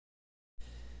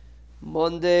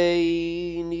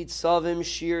Monday, Nitzavim,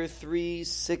 Shir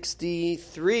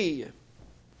 363.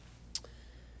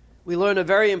 We learn a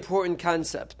very important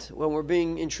concept. When we're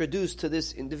being introduced to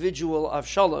this individual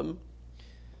Avshalom,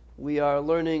 we are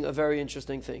learning a very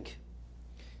interesting thing.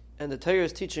 And the Torah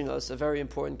is teaching us a very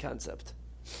important concept.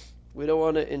 We don't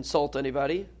want to insult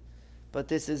anybody, but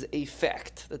this is a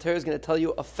fact. The Torah is going to tell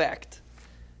you a fact.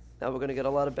 Now we're going to get a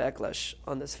lot of backlash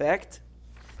on this fact,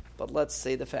 but let's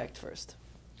say the fact first.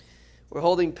 We're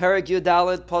holding Perek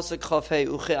Yudalet Pasuk Chafei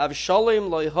Uche Avshalom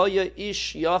lo hoya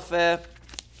ish yafeh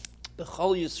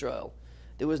b'chol Yisrael.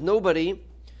 There was nobody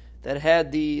that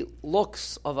had the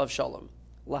looks of Avshalom.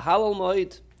 Lahalal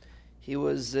Moed, he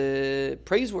was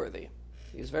praiseworthy.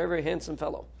 He was a very, very handsome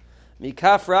fellow.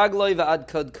 Mikaf ragloi va'ad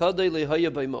kadkadei lo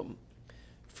hoya b'mum.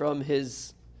 From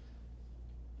his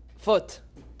foot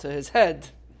to his head,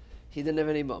 he didn't have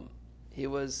any mum. He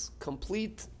was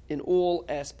complete in all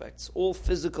aspects, all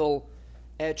physical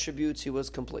attributes, he was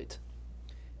complete.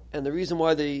 And the reason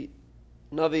why the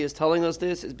Navi is telling us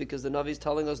this is because the Navi is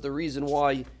telling us the reason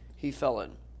why he fell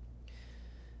in.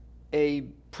 A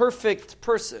perfect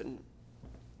person,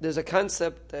 there's a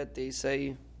concept that they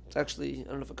say, it's actually, I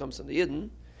don't know if it comes from the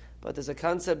Yidden, but there's a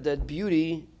concept that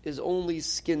beauty is only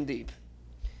skin deep.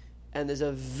 And there's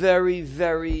a very,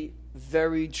 very,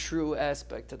 very true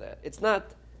aspect to that. It's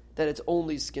not that it's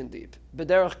only skin deep.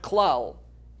 B'derech klal,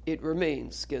 it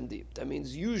remains skin deep. That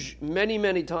means many,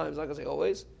 many times, not going to say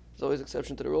always, there's always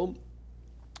exception to the rule,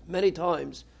 many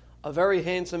times a very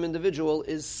handsome individual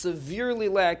is severely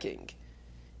lacking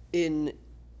in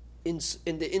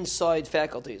the inside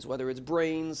faculties, whether it's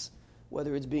brains,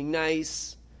 whether it's being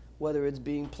nice, whether it's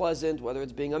being pleasant, whether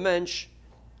it's being a mensch.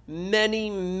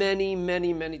 Many, many,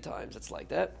 many, many times it's like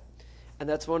that. And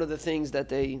that's one of the things that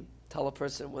they tell a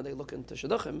person when they look into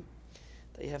Shidduchim,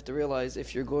 that you have to realize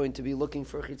if you're going to be looking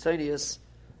for Chitzonius,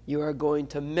 you are going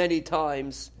to many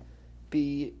times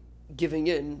be giving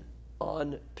in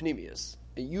on Pneumius.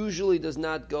 It usually does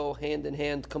not go hand in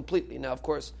hand completely. Now, of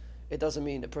course, it doesn't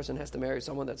mean a person has to marry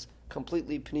someone that's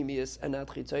completely Pneumius and not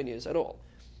Chitzonius at all.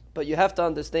 But you have to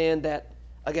understand that,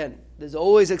 again, there's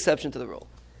always exception to the rule.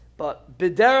 But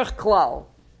B'derech Klal,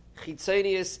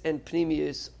 Chitzonius and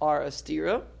Pneumius are a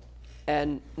stira.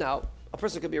 And now, a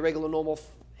person could be a regular, normal,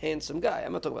 handsome guy.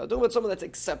 I'm not talking about someone that's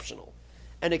exceptional.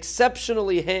 An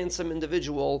exceptionally handsome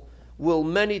individual will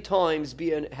many times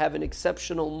have an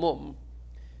exceptional mum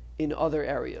in other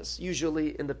areas,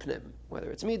 usually in the pnim, whether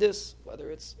it's midas,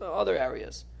 whether it's other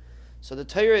areas. So the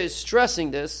Torah is stressing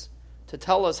this to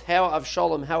tell us how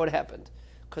it happened.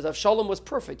 Because Avshalom was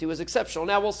perfect, he was exceptional.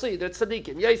 Now we'll see, there's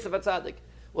tzaddikim, Yosef HaTzaddik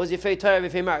was Yefei Torah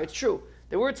Yefei Mar. It's true,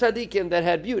 there were tzaddikim that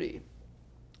had beauty.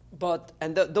 But,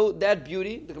 and that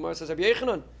beauty, the Gemara says, Rabbi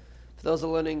Yechanan, for those who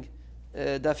are learning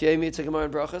Daf Yomi, it's a Gemara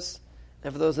in Brachas.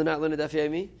 And for those who are not learning Daf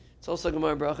Yomi, it's also a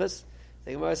Gemara in Brachas.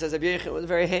 The Gemara says, Rabbi Yechanan was a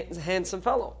very handsome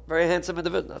fellow. Very handsome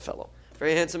individual, not fellow.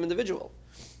 Very handsome individual.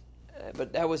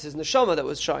 But that was his neshama that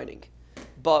was shining.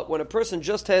 But when a person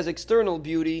just has external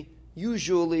beauty,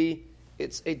 usually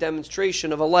it's a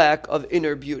demonstration of a lack of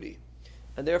inner beauty.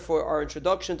 And therefore, our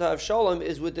introduction to Avshalom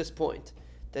is with this point,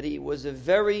 that he was a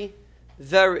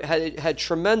had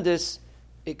tremendous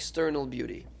external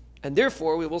beauty. And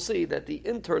therefore, we will see that the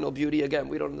internal beauty, again,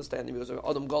 we don't understand him. He was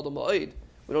Adam Gadol Ma'id.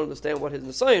 We don't understand what his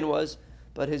Nisayan was,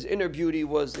 but his inner beauty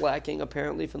was lacking,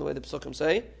 apparently, from the way the Psukim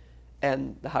say.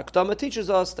 And the Hakdama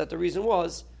teaches us that the reason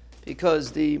was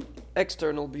because the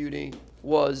external beauty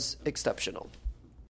was exceptional.